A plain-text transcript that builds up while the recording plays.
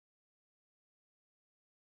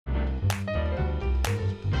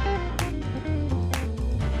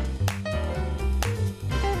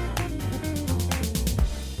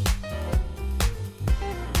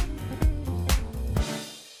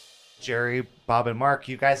Gerry, Bob, and Mark,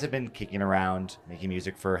 you guys have been kicking around making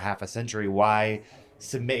music for half a century. Why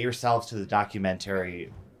submit yourselves to the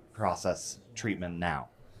documentary process treatment now?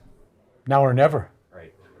 Now or never.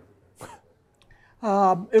 Right.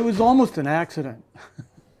 It was almost an accident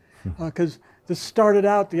because this started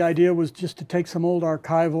out, the idea was just to take some old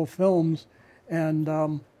archival films and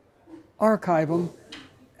archive them,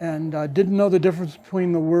 and didn't know the difference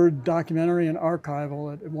between the word documentary and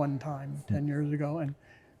archival at one time, 10 years ago, and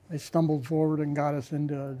they stumbled forward and got us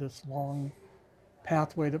into this long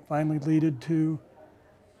pathway that finally led to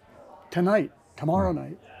tomorrow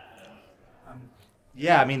night.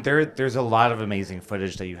 Yeah, I mean, there's a lot of amazing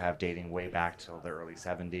footage that you have dating way back till the early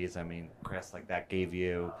 70s. I mean, Chris, like that gave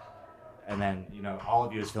you, and then, you know, all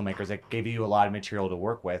of you as filmmakers, that gave you a lot of material to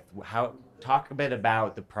work with. Talk a bit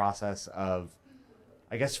about the process of,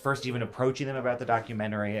 I guess, first even approaching them about the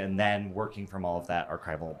documentary and then working from all of that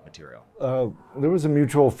archival material. There was a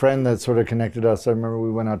mutual friend that sort of connected us. I remember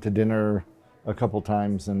we went out to dinner a couple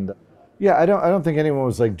times, and yeah, I don't think anyone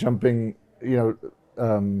was like jumping, you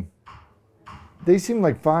know, they seemed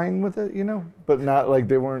like fine with it, you know, but not like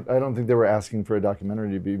they weren't, I don't think they were asking for a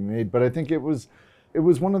documentary to be made. But I think it was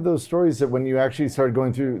one of those stories that when you actually started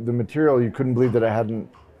going through the material, you couldn't believe that it hadn't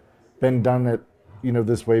been done it, you know,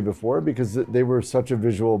 this way before, because they were such a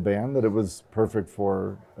visual band that it was perfect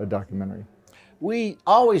for a documentary. We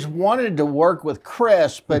always wanted to work with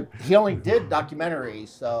Chris, but he only did documentaries,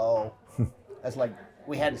 so that's like,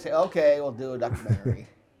 we had to say, okay, we'll do a documentary.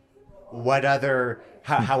 What other?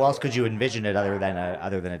 How else could you envision it other than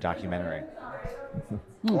a documentary?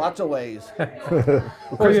 Lots of ways.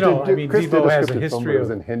 Well, you know, I mean, Devo has a history of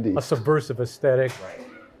Hindi. a subversive aesthetic,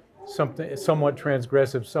 something somewhat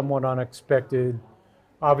transgressive, somewhat unexpected.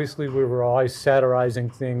 Obviously, we were always satirizing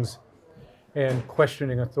things and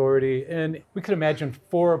questioning authority. And we could imagine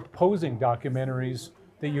 4 opposing documentaries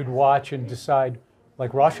that you'd watch and decide,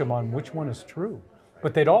 like Rashomon, which one is true.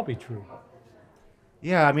 But they'd all be true.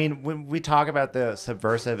 Yeah, I mean, when we talk about the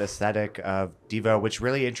subversive aesthetic of Devo, which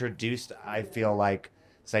really introduced, I feel like,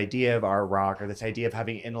 this idea of art rock, or this idea of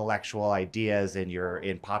having intellectual ideas in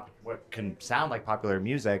what can sound like popular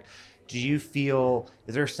music, do you feel,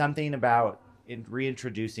 is there something about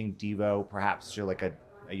reintroducing Devo perhaps to like a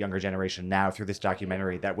younger generation now through this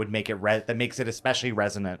documentary that would make it that makes it especially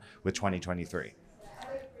resonant with 2023?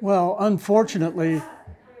 Well, unfortunately,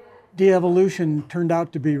 de-evolution turned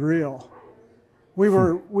out to be real. We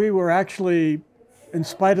were actually, in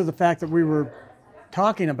spite of the fact that we were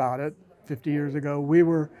talking about it 50 years ago, we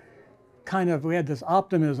had this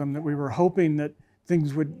optimism that we were hoping that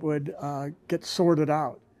things would get sorted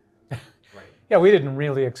out. Yeah, we didn't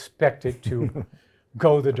really expect it to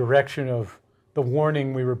go the direction of the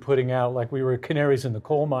warning we were putting out, like we were canaries in the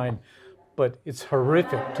coal mine. But it's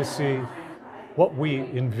horrific to see what we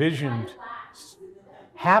envisioned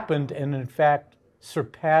happened and in fact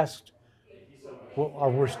surpassed our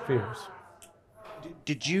worst fears.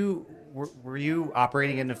 Were you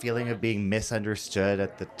operating in a feeling of being misunderstood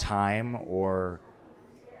at the time, or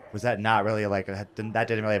was that not really like that didn't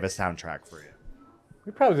really have a soundtrack for you?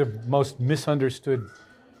 We're probably the most misunderstood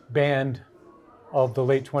band of the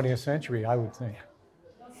late 20th century, I would think.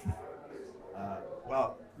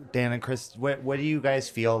 Well, Dan and Chris, what do you guys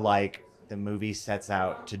feel like the movie sets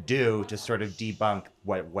out to do to sort of debunk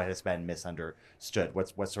what has been misunderstood?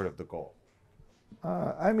 What's sort of the goal?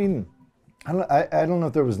 I mean, I don't know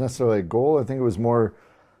if there was necessarily a goal. I think it was more,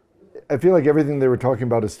 I feel like everything they were talking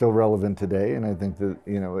about is still relevant today. And I think that,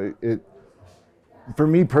 you know, for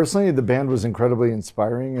me personally, the band was incredibly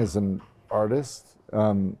inspiring as an artist.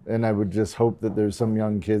 And I would just hope that there's some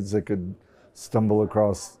young kids that could stumble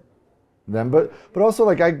across them. But also,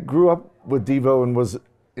 like, I grew up with Devo and was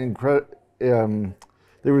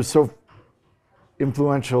they were so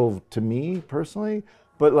influential to me personally.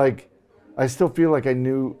 But like, I still feel like I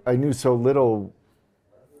knew so little,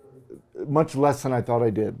 much less than I thought I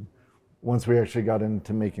did once we actually got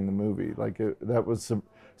into making the movie. Like that was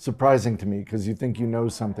surprising to me, because you think you know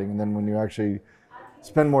something, and then when you actually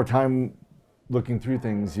spend more time looking through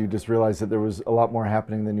things, you just realize that there was a lot more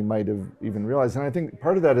happening than you might have even realized. And I think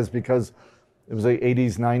part of that is because it was like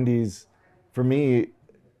 80s, 90s. For me,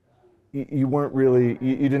 you weren't really,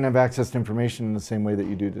 you didn't have access to information in the same way that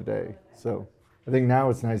you do today. So I think now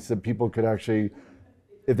it's nice that people could actually,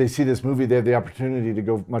 if they see this movie, they have the opportunity to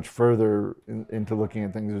go much further into looking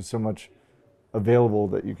at things. There's so much available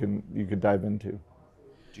that you could dive into.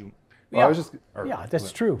 Well, yeah,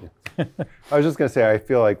 that's true. I was just going to say, I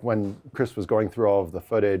feel like when Chris was going through all of the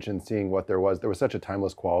footage and seeing what there was such a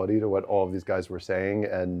timeless quality to what all of these guys were saying.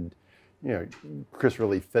 And, you know, Chris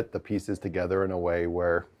really fit the pieces together in a way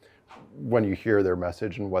where when you hear their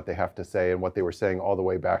message and what they have to say and what they were saying all the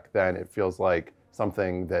way back then, it feels like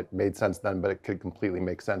something that made sense then, but it could completely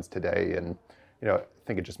make sense today. And I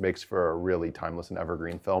think it just makes for a really timeless and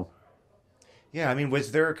evergreen film. Yeah, I mean,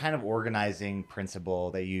 was there a kind of organizing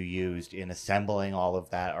principle that you used in assembling all of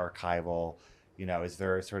that archival? Is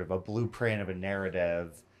there sort of a blueprint of a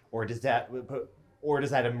narrative, or does that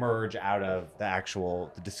emerge out of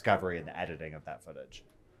the discovery and the editing of that footage?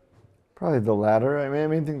 Probably the latter. I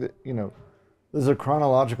mean, I think that there's a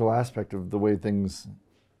chronological aspect of the way things,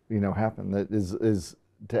 happen that is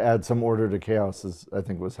to add some order to chaos. I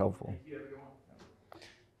think was helpful.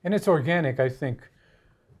 And it's organic, I think.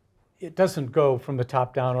 It doesn't go from the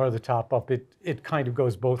top down or the top up. It kind of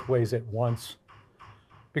goes both ways at once.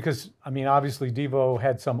 Because, I mean, obviously Devo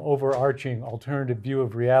had some overarching alternative view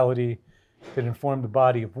of reality that informed the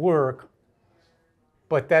body of work,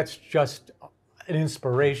 but that's just an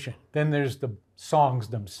inspiration. Then there's the songs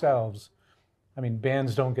themselves. I mean,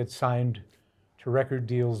 bands don't get signed to record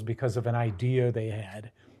deals because of an idea they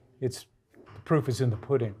had. The proof is in the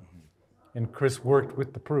pudding. And Chris worked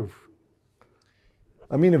with the proof.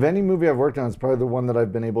 I mean, of any movie I've worked on, it's probably the one that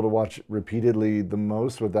I've been able to watch repeatedly the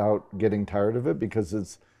most without getting tired of it,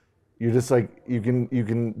 because you're just like,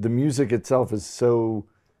 the music itself is so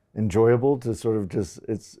enjoyable to sort of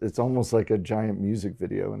it's almost like a giant music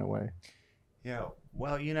video in a way. Yeah.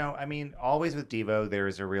 Well, I mean, always with Devo, there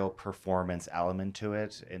is a real performance element to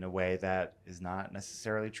it in a way that is not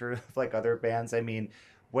necessarily true of like other bands. I mean,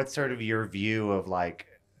 what's sort of your view of like,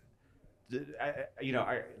 do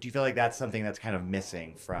you feel like that's something that's kind of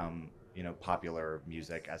missing from, popular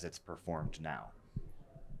music as it's performed now?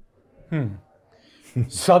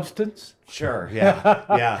 Substance? Sure, yeah,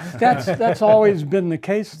 yeah. That's always been the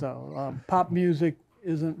case, though. Pop music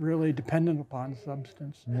isn't really dependent upon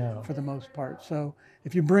substance for the most part. So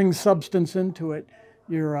if you bring substance into it,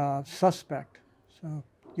 you're a suspect. So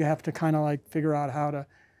you have to kind of like figure out how to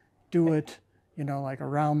do it, like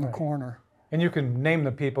around the corner. And you can name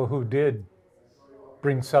the people who did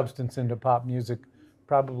bring substance into pop music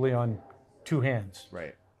probably on two hands.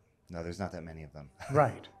 Right. No, there's not that many of them.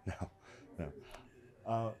 Right. No.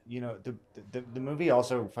 The movie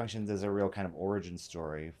also functions as a real kind of origin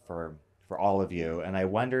story for all of you, and I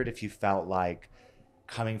wondered if you felt like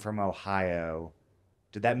coming from Ohio,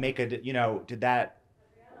 did that make a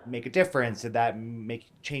difference? Did that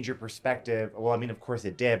change your perspective? Well, I mean, of course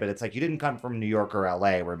it did, but it's like you didn't come from New York or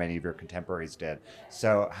LA where many of your contemporaries did.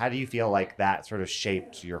 So how do you feel like that sort of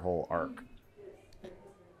shaped your whole arc?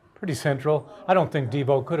 Pretty central. I don't think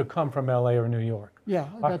Devo could have come from LA or New York. Yeah,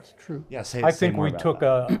 that's true. Yeah, I think we took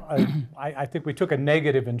I think we took a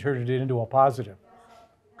negative and turned it into a positive,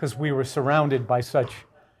 because we were surrounded by such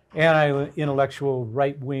anti-intellectual,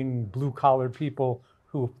 right-wing, blue-collar people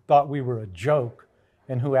who thought we were a joke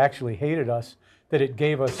and who actually hated us, that it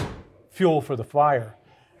gave us fuel for the fire.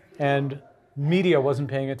 And media wasn't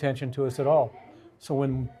paying attention to us at all. So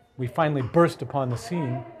when we finally burst upon the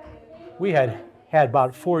scene, we had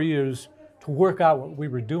about 4 years to work out what we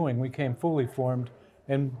were doing. We came fully formed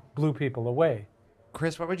and blew people away.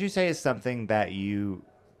 Chris, what would you say is something that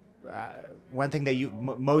one thing that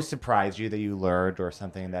most surprised you that you learned, or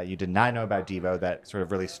something that you did not know about Devo that sort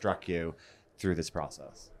of really struck you through this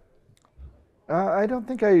process? I don't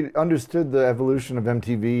think I understood the evolution of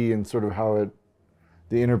MTV and sort of how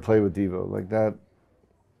the interplay with Devo like that.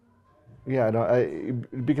 Yeah,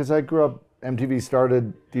 because I grew up, MTV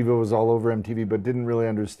started, Devo was all over MTV, but didn't really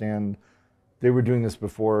understand they were doing this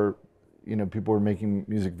before, people were making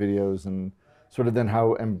music videos, and sort of then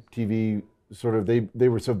how MTV sort of they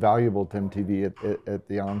were so valuable to MTV at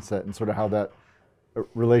the onset, and sort of how that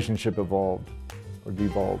relationship evolved or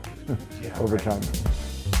devolved over time.